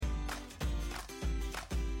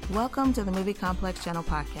Welcome to the Movie Complex Channel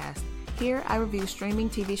podcast. Here, I review streaming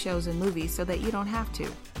TV shows and movies so that you don't have to.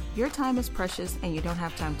 Your time is precious and you don't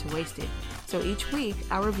have time to waste it. So each week,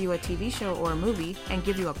 I'll review a TV show or a movie and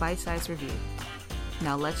give you a bite-sized review.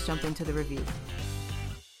 Now let's jump into the review.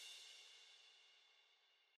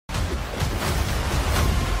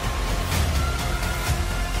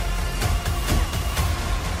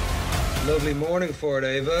 Lovely morning for it,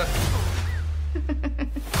 Ava.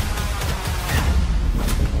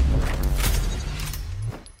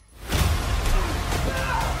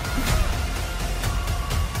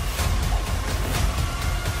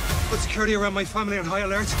 Put security around my family on high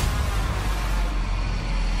alert.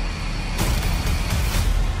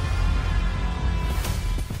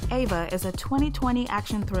 Ava is a 2020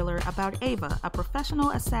 action thriller about Ava, a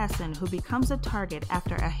professional assassin who becomes a target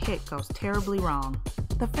after a hit goes terribly wrong.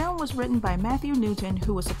 The film was written by Matthew Newton,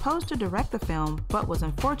 who was supposed to direct the film, but was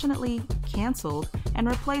unfortunately canceled and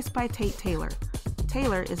replaced by Tate Taylor.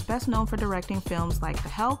 Taylor is best known for directing films like The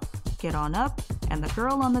Help, Get On Up, and The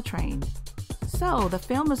Girl on the Train. So, the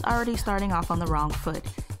film is already starting off on the wrong foot.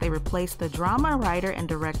 They replaced the drama writer and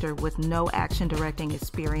director with no action directing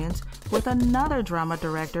experience with another drama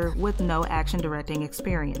director with no action directing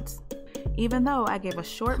experience. Even though I gave a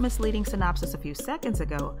short misleading synopsis a few seconds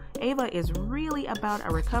ago, Ava is really about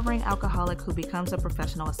a recovering alcoholic who becomes a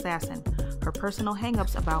professional assassin. Her personal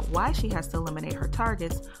hangups about why she has to eliminate her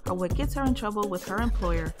targets are what gets her in trouble with her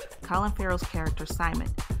employer, Colin Farrell's character Simon.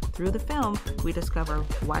 Through the film, we discover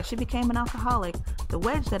why she became an alcoholic, the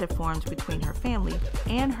wedge that it formed between her family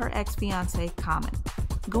and her ex-fiancé Common.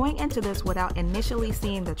 Going into this without initially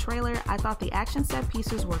seeing the trailer, I thought the action set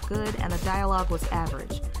pieces were good and the dialogue was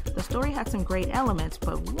average. The story had some great elements,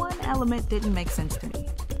 but one element didn't make sense to me.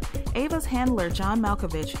 Ava's handler, John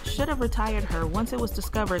Malkovich, should have retired her once it was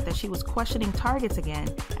discovered that she was questioning targets again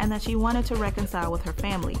and that she wanted to reconcile with her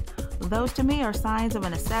family. Those to me are signs of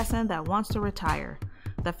an assassin that wants to retire.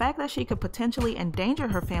 The fact that she could potentially endanger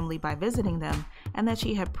her family by visiting them, and that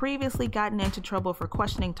she had previously gotten into trouble for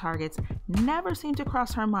questioning targets, never seemed to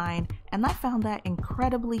cross her mind, and I found that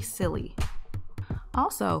incredibly silly.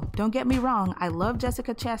 Also, don't get me wrong, I love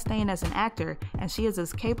Jessica Chastain as an actor, and she is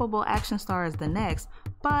as capable action star as the next,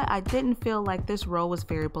 but I didn't feel like this role was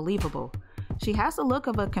very believable. She has the look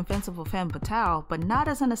of a confessible femme fatale, but not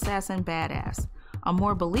as an assassin badass. A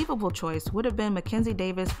more believable choice would have been Mackenzie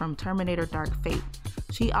Davis from Terminator Dark Fate.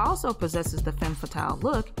 She also possesses the femme fatale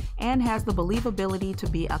look and has the believability to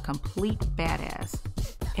be a complete badass.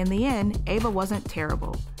 In the end, Ava wasn't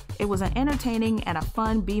terrible. It was an entertaining and a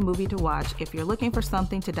fun B-movie to watch if you're looking for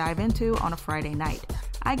something to dive into on a Friday night.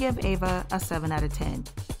 I give Ava a 7 out of 10.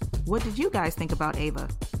 What did you guys think about Ava?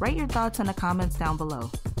 Write your thoughts in the comments down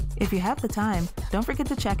below. If you have the time, don't forget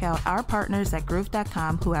to check out our partners at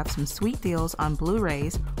Groove.com who have some sweet deals on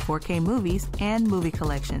Blu-rays, 4K movies, and movie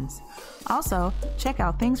collections. Also, check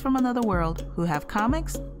out Things from Another World who have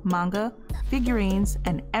comics, manga, figurines,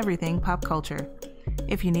 and everything pop culture.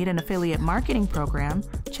 If you need an affiliate marketing program,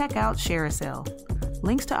 check out ShareASale.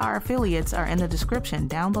 Links to our affiliates are in the description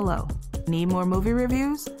down below. Need more movie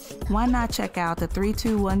reviews? Why not check out the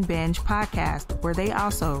 321 Binge podcast where they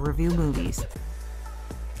also review movies.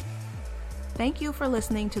 Thank you for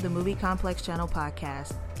listening to the Movie Complex Channel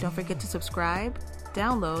podcast. Don't forget to subscribe,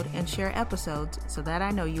 download, and share episodes so that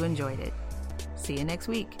I know you enjoyed it. See you next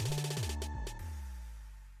week.